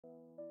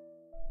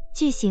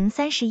句型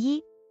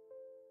31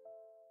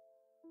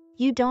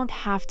 You don't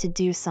have to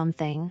do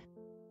something.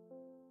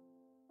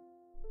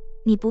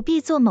 你不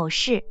必做某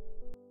事。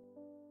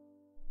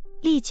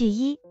例句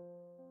1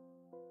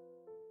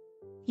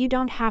 You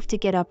don't have to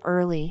get up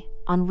early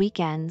on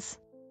weekends.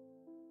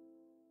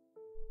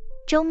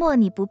 周末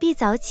你不必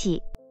早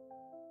起。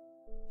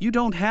You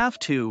don't have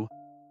to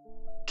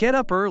get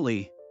up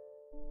early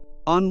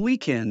on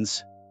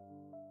weekends.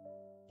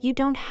 You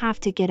don't have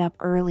to get up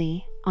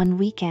early on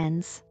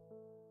weekends.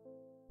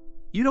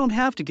 You don't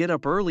have to get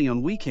up early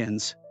on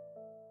weekends.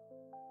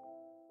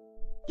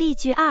 例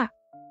句2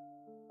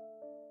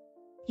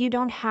 You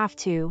don't have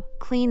to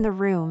clean the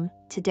room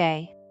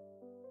today.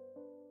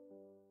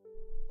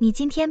 你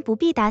今天不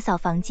必打扫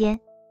房间。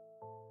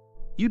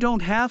You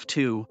don't have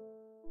to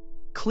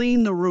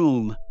clean the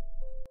room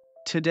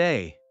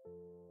today.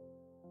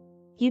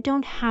 You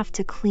don't have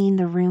to clean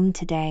the room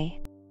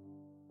today.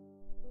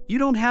 You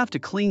don't have to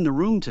clean the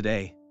room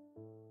today.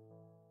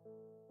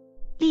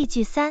 例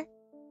句3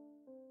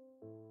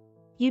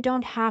 You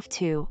don't have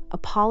to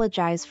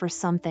apologize for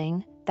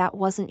something that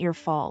wasn't your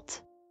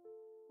fault.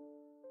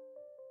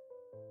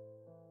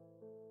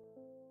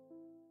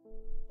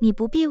 你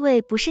不必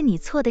为不是你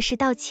错的事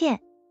道歉。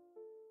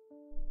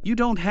You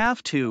don't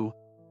have to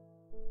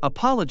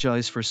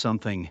apologize for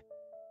something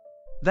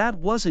that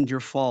wasn't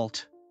your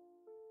fault.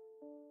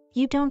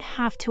 You don't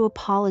have to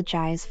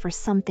apologize for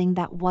something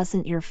that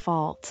wasn't your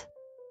fault.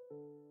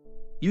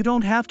 You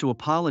don't have to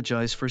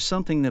apologize for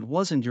something that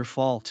wasn't your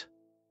fault.